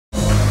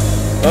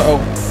Uh-oh.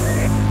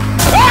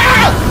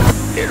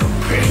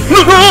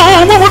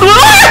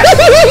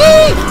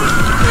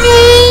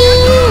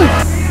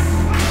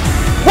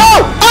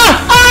 Whoa!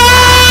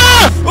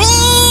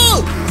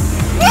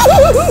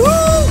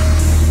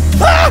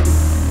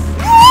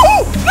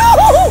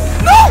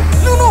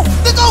 No!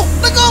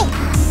 Let go!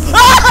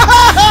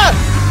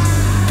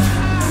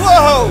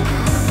 Whoa!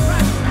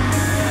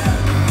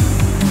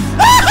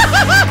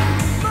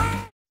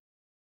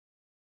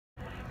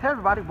 Hey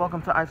everybody,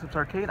 welcome to Isup's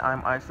Arcade.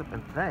 I'm Isup,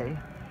 and today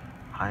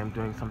I'm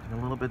doing something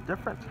a little bit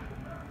different.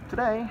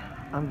 Today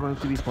I'm going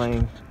to be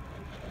playing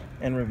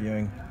and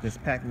reviewing this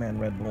Pac-Man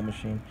RedBull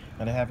machine,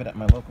 and I have it at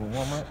my local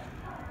Walmart.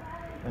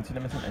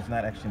 Incidentally, it's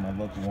not actually my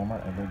local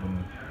Walmart.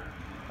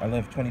 I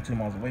live 22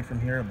 miles away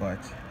from here, but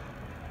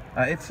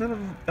it's sort of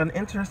an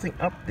interesting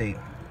update.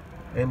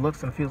 It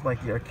looks and feels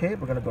like the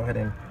arcade. We're going to go ahead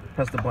and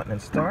press the button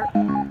and start.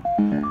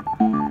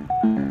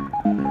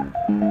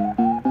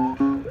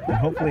 And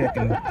hopefully I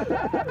can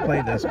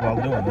play this while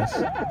doing this.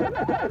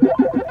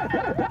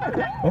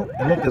 Oh,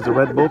 and look, there's a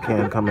Red Bull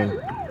can coming.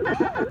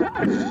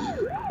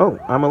 Oh,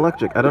 I'm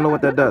electric. I don't know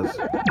what that does.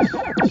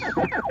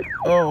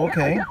 Oh,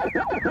 okay.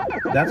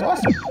 That's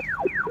awesome.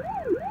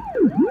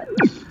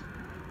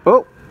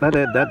 Oh,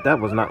 that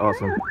was not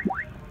awesome.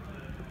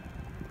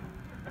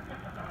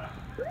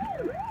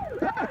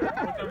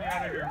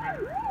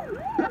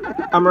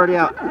 I'm already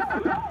out.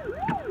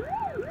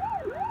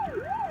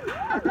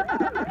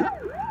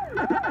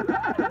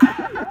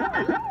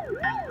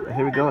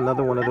 Here we go,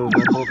 another one of those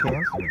Red Bull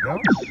cans. Here we go.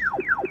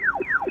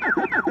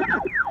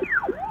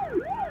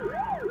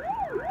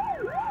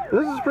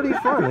 This is pretty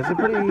fun. It's a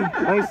pretty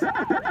nice.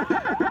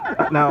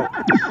 Now,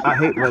 I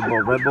hate Red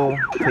Bull. Red Bull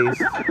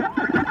tastes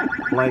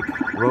like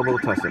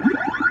Robitussin.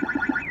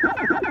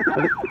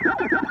 But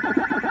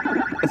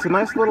it's a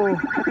nice little.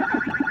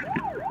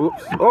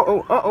 Oops.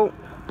 Uh-oh.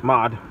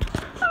 Mod.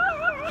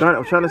 Darn it,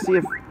 I'm trying to see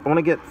if I want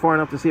to get far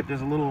enough to see if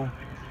there's a little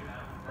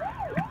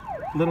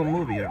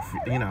movie,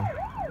 you know,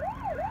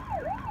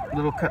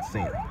 little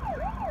cutscene.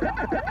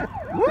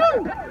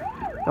 Woo!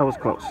 That was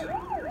close.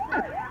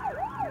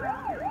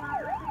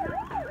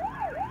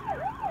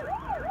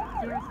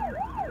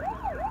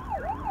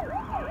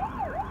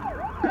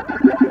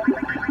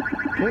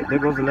 Okay, there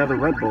goes another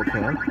Red Bull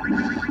can.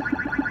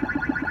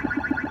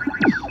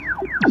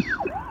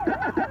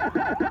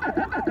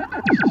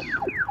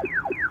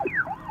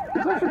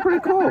 It's actually pretty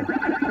cool.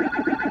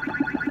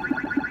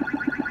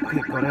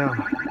 Okay, go down.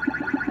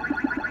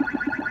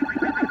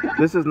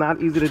 This is not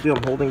easy to do.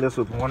 I'm holding this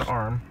with one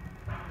arm.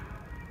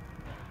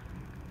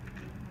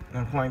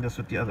 I'm playing this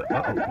with the other.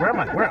 Uh-oh. Where am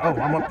I? Where? Oh,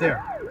 I'm up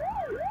there.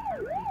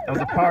 That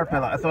was a power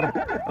pellet. I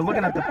was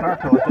looking at the power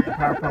pellet. I thought the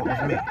power pellet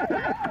was me.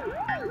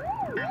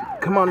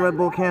 Come on, Red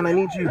Bull can. I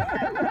need you.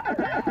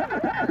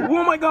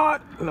 Oh my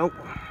God. Nope.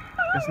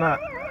 It's not.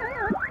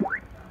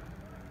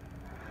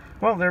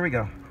 Well, there we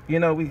go. You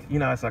know,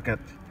 I suck at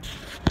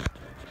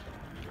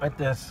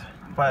this.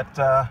 But,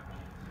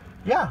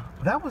 yeah,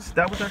 that was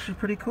actually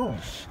pretty cool.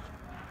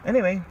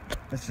 Anyway,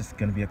 this is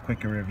going to be a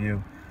quicker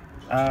review.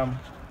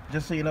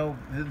 Just so you know,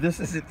 this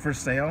isn't for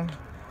sale.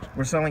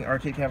 We're selling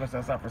arcade cabinets.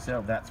 That's not for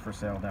sale. That's for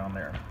sale down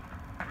there.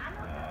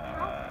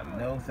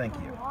 No, thank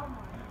you.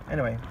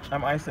 Anyway,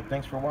 I'm Isup.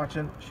 Thanks for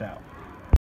watching. Ciao.